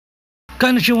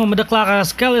Konnichiwa, Madaklaka,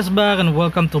 Skel is back, and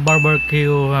welcome to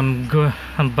BarbarQ.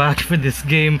 I'm back with this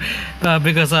game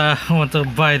because I want to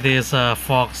buy this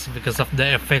fox because of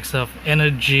the effects of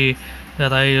energy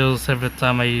that I use every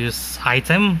time I use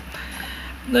item.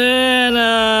 Then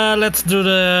let's do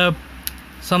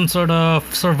some sort of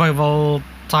survival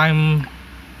time.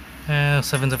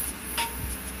 70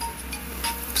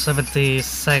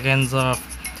 seconds of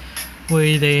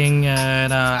waiting,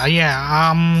 and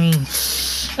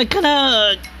I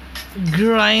kinda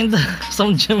grind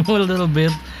some gem a little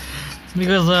bit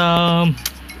because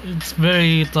it's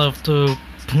very tough to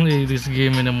play this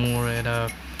game anymore. And I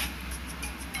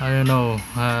don't know,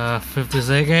 50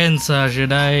 seconds.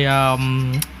 Should I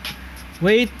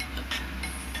wait?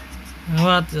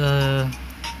 What?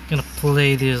 Gonna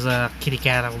play this kitty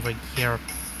cat over here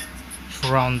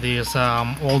around this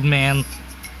old man.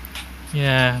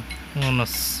 Yeah, wanna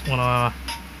see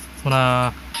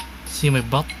my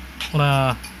butt?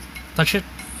 Wanna touch it?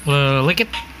 Wanna lick it?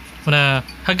 Wanna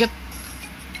hug it?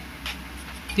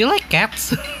 Do you like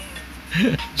cats?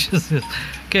 Just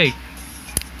okay.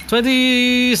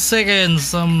 20 seconds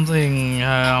something.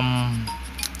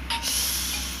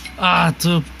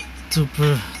 Two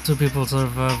people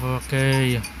survive.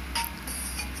 Okay.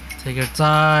 Take your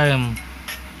time.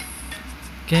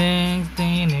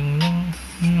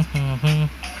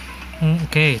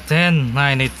 Okay, 10,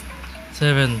 9, 8,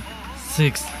 7,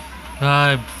 6,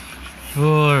 5,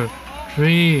 4,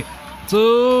 3,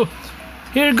 2.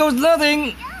 Here goes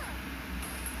nothing.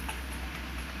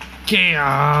 Okay,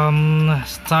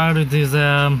 start with this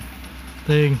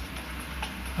thing.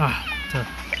 To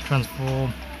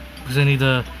transform, because I need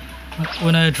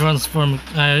when I transform,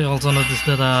 I also noticed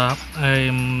that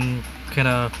I'm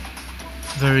kinda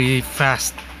very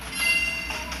fast.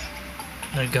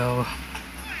 There you go.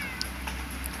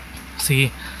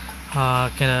 See,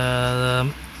 kinda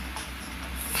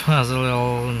has a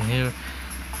little in here,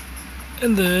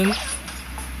 and then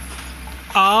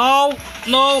oh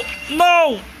no,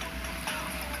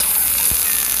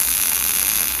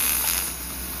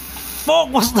 what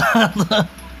was that?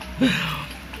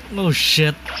 Oh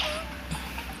shit.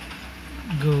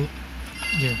 Go.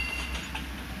 Yeah.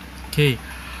 Okay.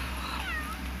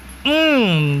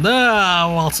 That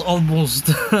was almost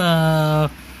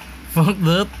fucked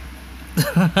up.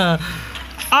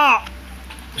 Ah,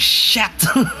 shit.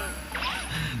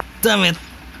 Damn it.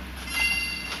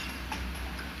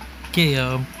 Okay,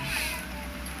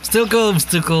 still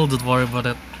cold, don't worry about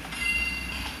it.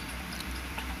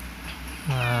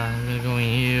 I'm gonna go in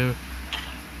here.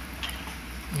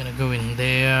 I'm gonna go in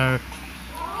there.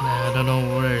 I don't know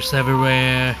where it's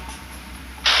everywhere.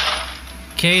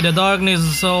 Okay, the darkness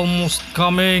is almost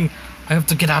coming. I have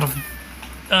to get out of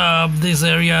this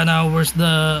area now. Where's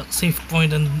the safe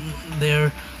point? And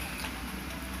there.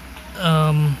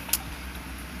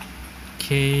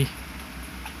 Okay.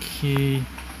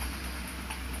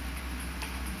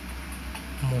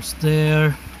 Almost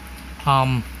there.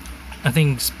 I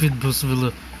think speed boost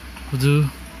will do.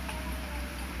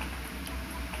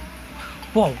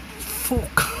 Whoa,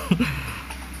 fuck.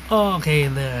 Okay,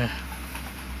 there.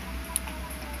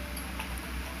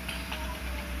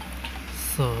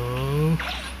 So,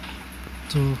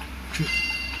 2, 3.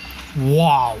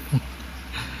 Wow.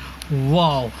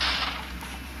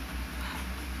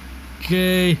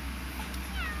 Okay.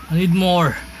 I need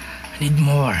more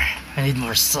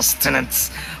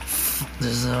sustenance.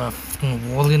 There's a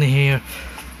fucking wall in here.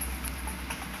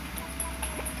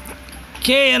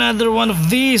 Okay, another one of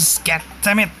these. God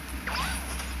damn it.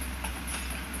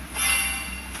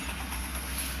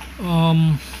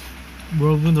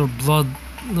 Whirlwind or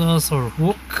bloodlust or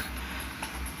hook.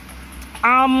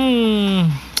 I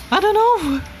don't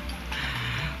know.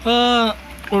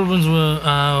 Whirlwinds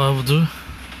will do. There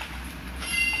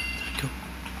we go.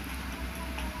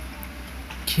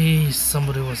 Okay,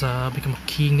 somebody was become a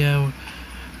king now.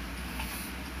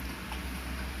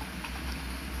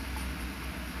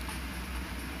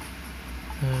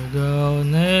 There we go.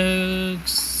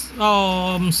 Next.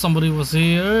 Somebody was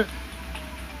here.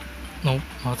 Nope.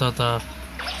 I thought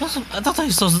I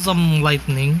saw some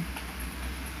lightning.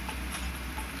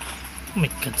 Oh my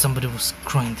god, somebody was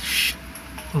crying this shit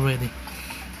already.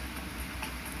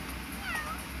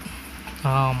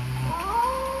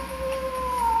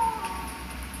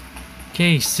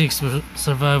 Okay, 6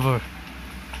 survivor.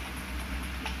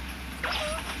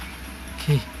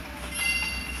 Okay.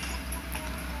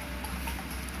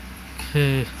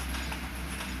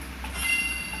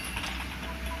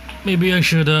 Maybe I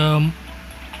should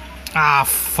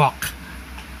fuck.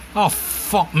 Oh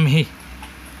fuck me.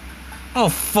 Oh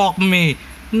fuck me.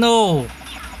 No.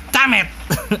 Damn it.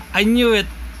 I knew it.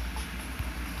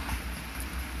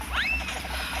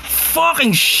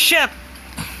 fucking shit!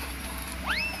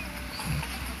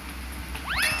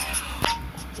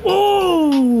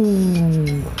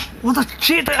 Oh, what a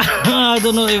cheater! I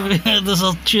don't know if this is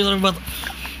a cheater, but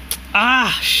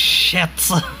shit.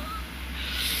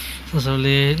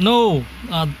 Really, no,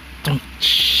 don't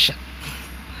shit.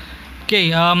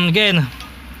 Okay, again.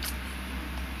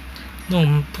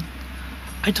 No, but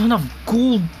I don't have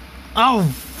gold. Oh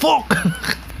fuck!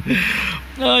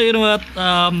 Oh, you know what?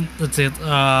 That's it.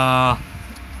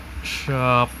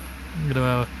 Shop. I'm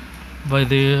gonna buy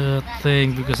the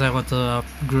thing because I want to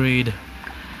upgrade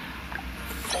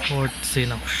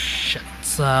 14. Oh shit.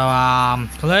 So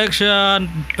collection,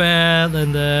 pet,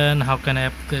 and then how can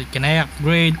I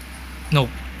upgrade? No,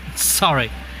 sorry.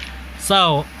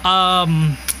 So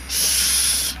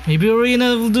maybe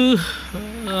arena will do.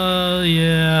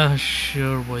 Yeah,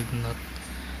 sure, why not?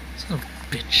 Son of a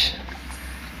bitch.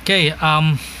 Okay,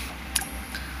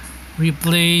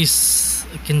 replace.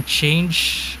 I can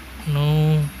change.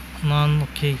 No, none.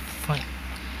 Okay, fine.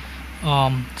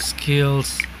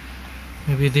 Skills.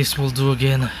 Maybe this will do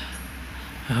again.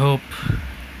 I hope.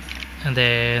 And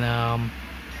then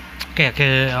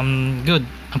okay, I'm good.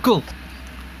 I'm cool.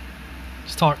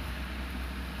 Start.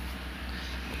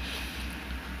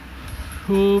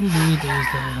 Whom is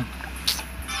that?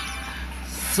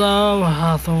 So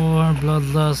Hathor,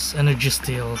 Bloodlust, Energy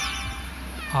Steel.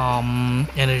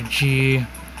 Energy.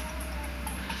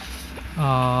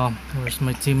 Where's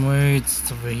my teammates?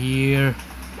 It's over here.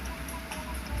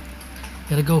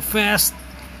 Gotta go fast.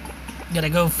 Gotta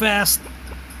go fast.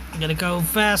 Gotta go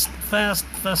fast. Fast.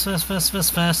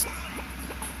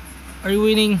 Are you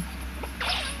winning?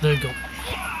 There you go.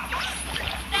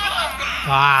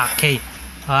 Okay.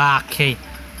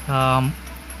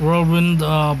 Whirlwind,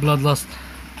 Bloodlust.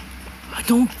 I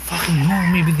don't fucking know.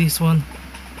 Maybe this one.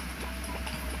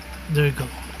 There you go.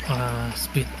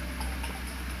 Speed.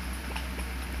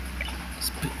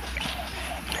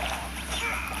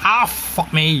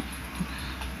 Fuck me.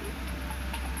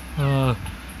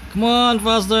 Come on,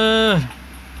 faster.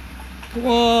 Come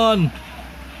on.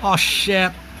 Oh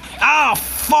shit.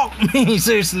 Fuck me.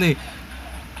 Seriously.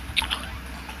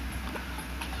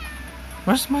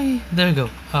 Where's my... There you go.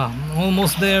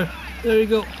 Almost there. There you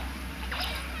go.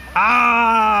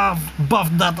 Buff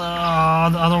that the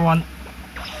other one.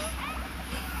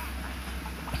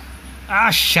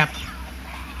 Shit.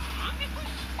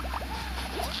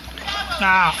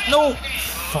 No.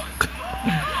 Fuck.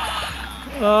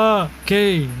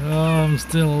 Okay. I'm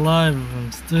still alive.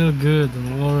 I'm still good.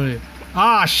 Don't worry.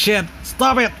 Shit.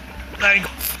 Stop it. There you go.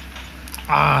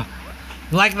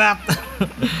 Like that.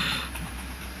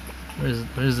 Where is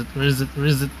it?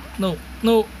 No.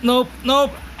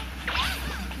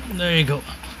 There you go.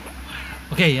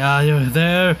 Okay, you're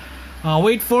there.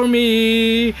 Wait for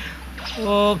me.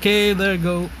 Okay, there you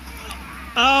go.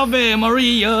 Ave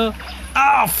Maria.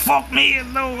 Fuck me.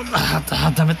 No.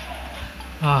 Damn it.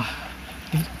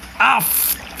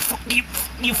 Fuck you.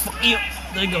 Fuck you.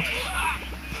 There you go.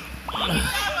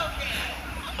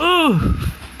 Oh,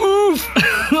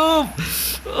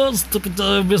 stupid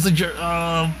messenger.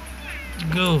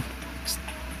 Go.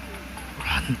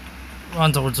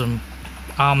 Run towards them.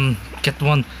 Get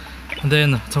one, and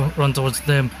then run towards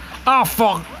them.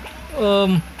 Fuck.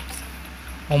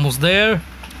 Almost there.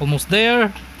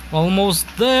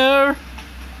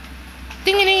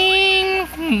 Ding ding.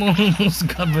 Almost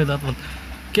got by that one.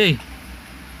 Okay.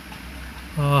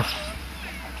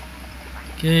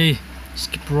 Okay.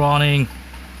 Just keep running.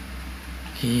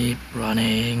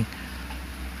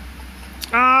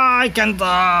 I can't.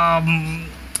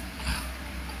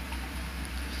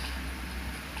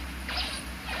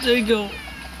 There you go.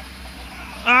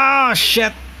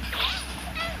 Shit.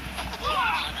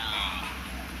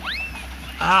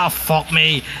 Fuck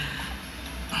me.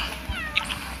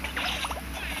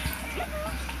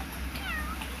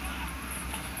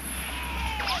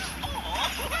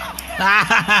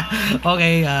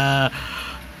 Okay,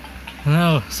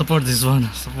 no, support this one.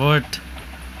 Support.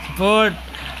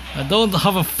 I don't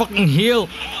have a fucking heal.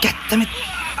 God damn it.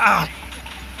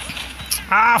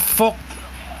 Fuck.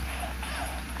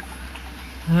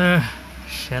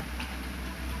 Shit.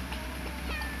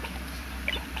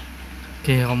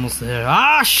 Okay, almost there.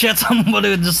 Shit,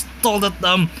 somebody just stole that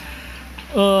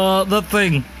that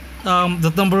thing.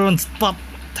 That number one spot.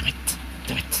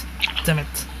 Damn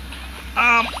it.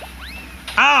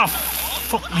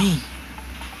 Fuck me.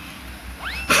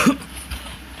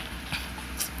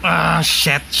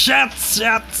 Shit.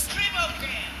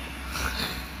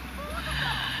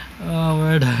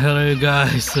 Where the hell are you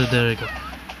guys? So there you go.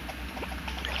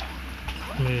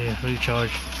 Let me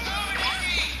recharge.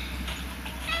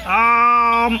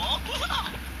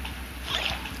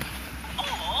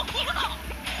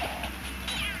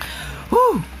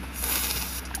 Woo!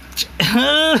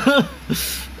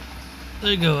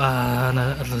 There you go.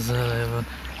 No, at least 11.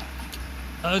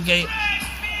 Okay.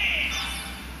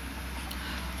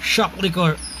 Shock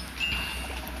liquor.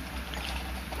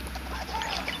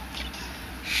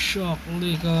 Shock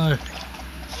liquor.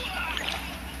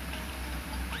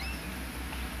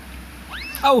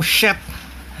 Oh shit!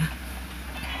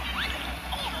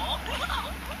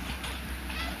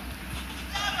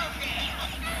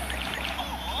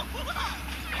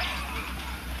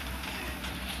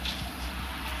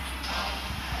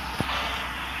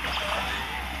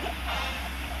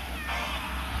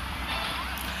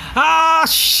 Ah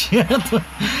shit!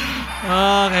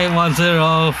 Okay,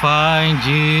 1-0, fine,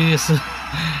 jeez.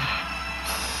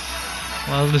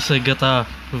 Well, at least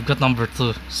we've got number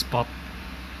 2 spot.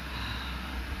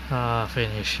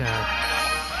 Finish.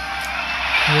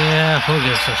 Yeah, who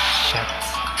gives a shit?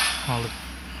 Oh, look.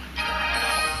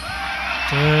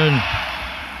 Turn.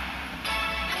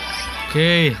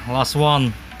 Okay, last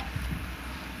one.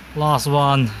 Last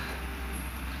one.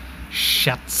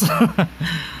 Shits.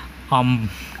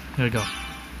 Here we go.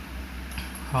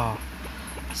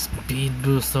 Speed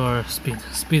boost or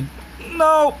speed.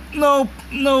 No.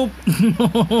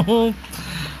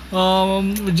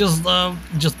 We just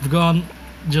begun.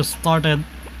 Just started.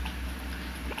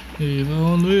 We've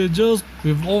only just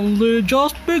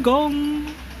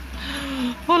begun.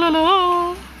 Oh la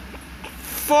la.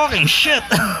 Fucking shit.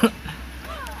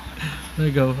 There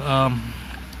you go.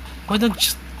 Why don't you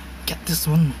just get this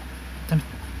one? Damn it.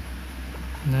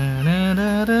 Na, na,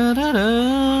 da, da, da,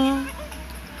 da.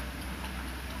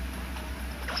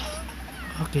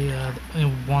 Okay, I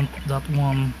want that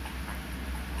one.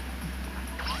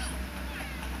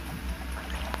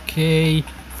 Okay,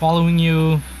 following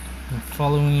you. I'm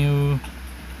following you.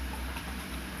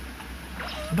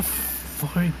 Where the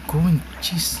fuck are you going?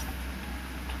 Jeez.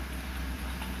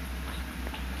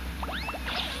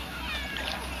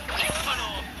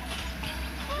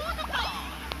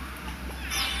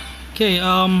 Okay,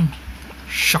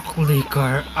 shock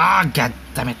liquor. God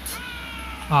damn it.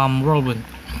 Whirlwind.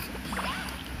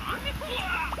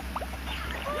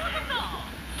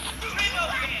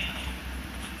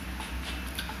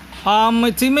 My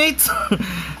teammates.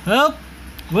 Help.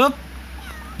 Whoop.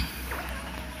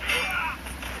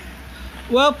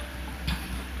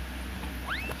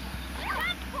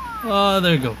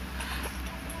 There you go.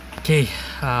 Okay,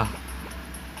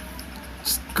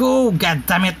 just go, god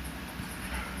damn it.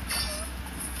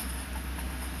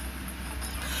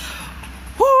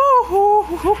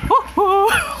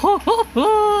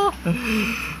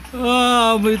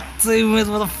 My teammates,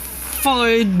 what the fuck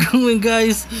are you doing,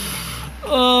 guys?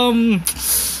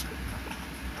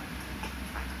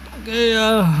 Okay,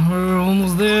 we're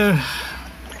almost there.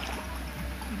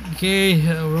 Okay,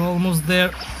 we're almost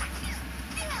there.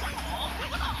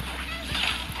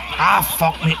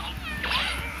 Fuck me.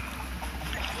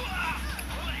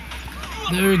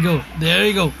 There you go, there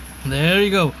you go, there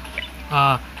you go.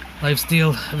 Life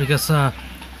steal because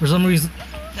for some reason.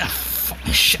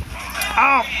 Fucking shit.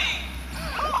 Ow!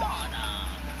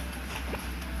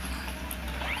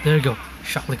 There you go.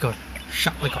 Shock liquor.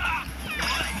 Shock liquor.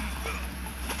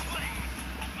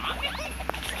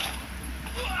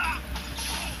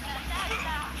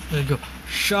 There you go.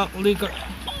 Shock liquor.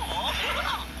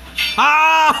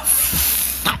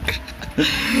 Fuck.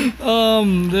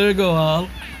 There you go.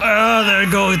 There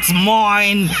you go. It's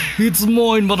mine. It's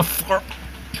mine, motherfucker.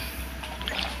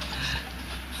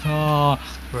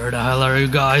 Where the hell are you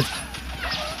guys?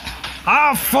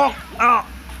 Fuck.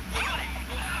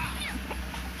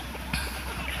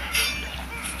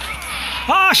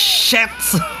 Shit.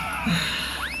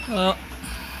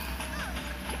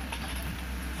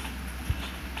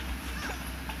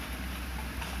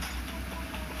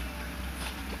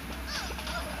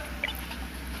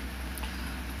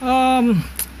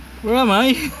 Where am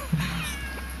I?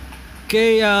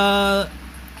 Okay,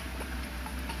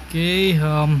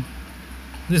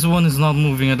 this one is not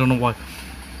moving, I don't know why.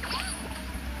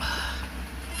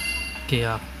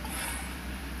 Okay,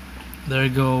 there you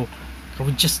go. Can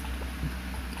we just...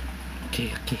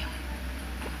 Okay.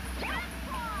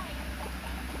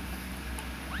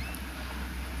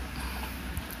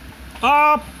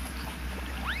 Up!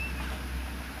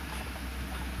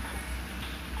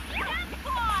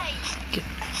 Okay,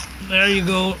 there you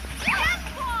go.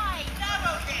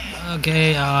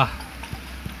 Okay,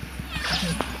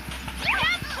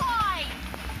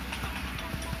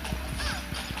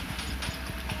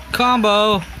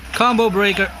 combo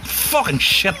breaker. Fucking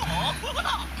shit.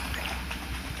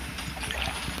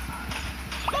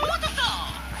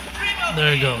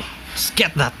 There you go. Just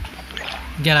get that.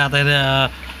 Get out of there.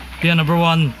 Be number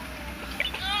one.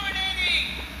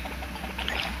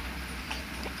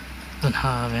 Don't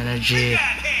have energy.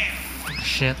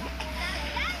 Shit.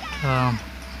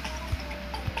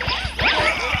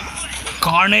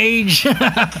 Carnage.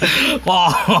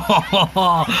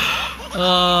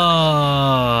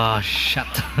 Oh, shit.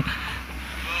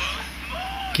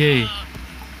 Okay.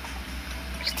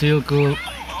 Still cool.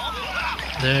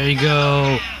 There you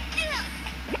go.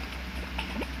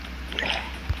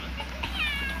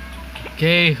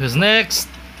 Okay, who's next?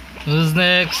 Who's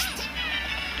next?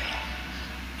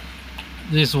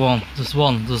 This one.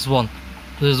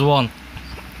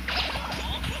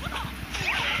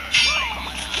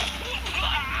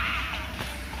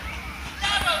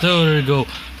 There you go.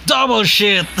 Double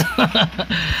shit.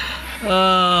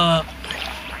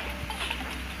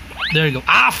 There you go.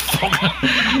 Ah, fuck.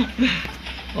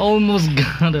 Almost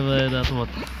got away that one.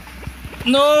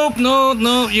 Nope,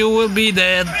 no, you will be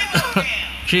dead.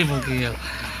 Triple kill.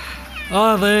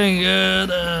 Oh, thank God.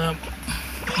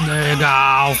 There you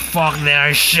go. Fuck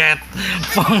their shit.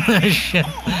 Fuck their shit.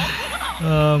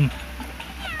 There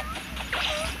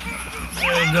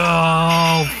you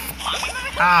go.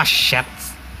 Ah, shit.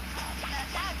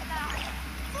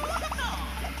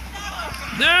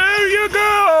 There you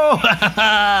go.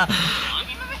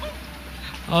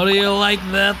 How do you like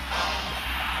that?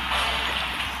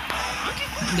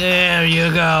 There you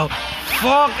go.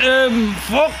 Fuck him.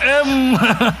 Fuck him.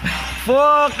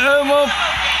 Fuck him up.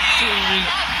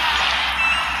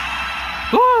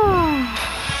 Woo.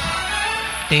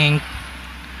 Ding.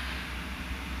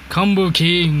 Combo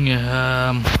King.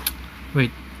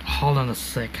 Wait. Hold on a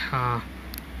sec.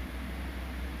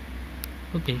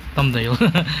 Okay. Thumbnail.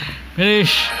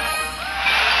 Finish.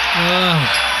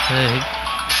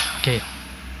 Okay.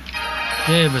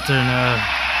 Okay, return.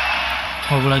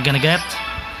 What will I gonna get?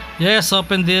 Yes,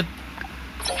 opened it.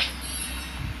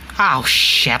 Oh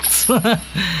shit.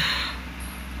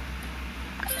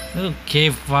 Okay,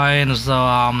 fine.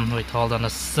 So wait, hold on a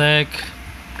sec.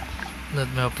 Let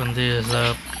me open this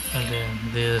up, and then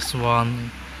this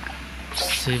one.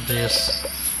 Save this.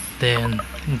 Then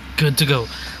good to go.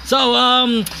 So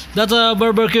that's a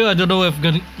BarbarQ. I don't know if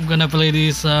I'm gonna play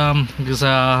this because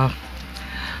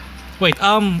wait,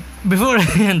 before I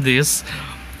end this,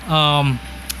 I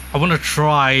wanna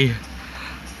try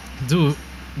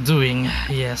doing,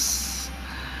 yes.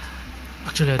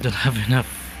 Actually, I don't have enough.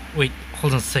 Wait,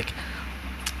 hold on a sec.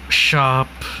 Shop.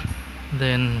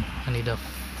 Then I need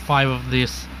 5 of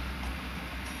this.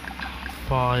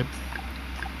 5.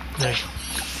 There.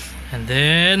 And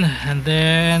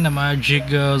then the magic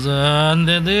goes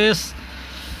under this.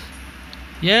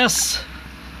 Yes.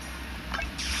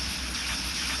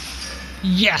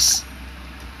 Yes.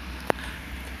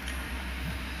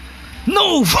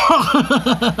 No. Oof.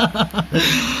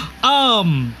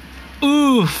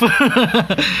 Oof.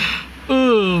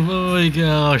 Oh my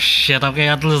gosh. Shit. Okay,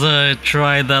 at least I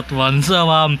tried that one. So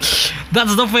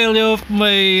that's the failure of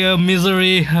my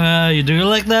misery. You do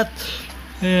like that?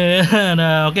 And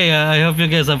okay, I hope you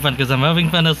guys have fun because I'm having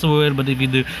fun as well. But if you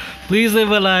do, please leave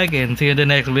a like and see you in the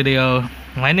next video.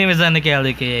 My name is ANiKel,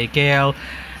 aka KL.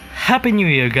 Happy New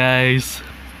Year, guys.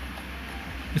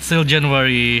 It's still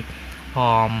January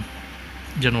 4.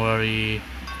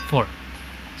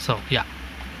 So yeah.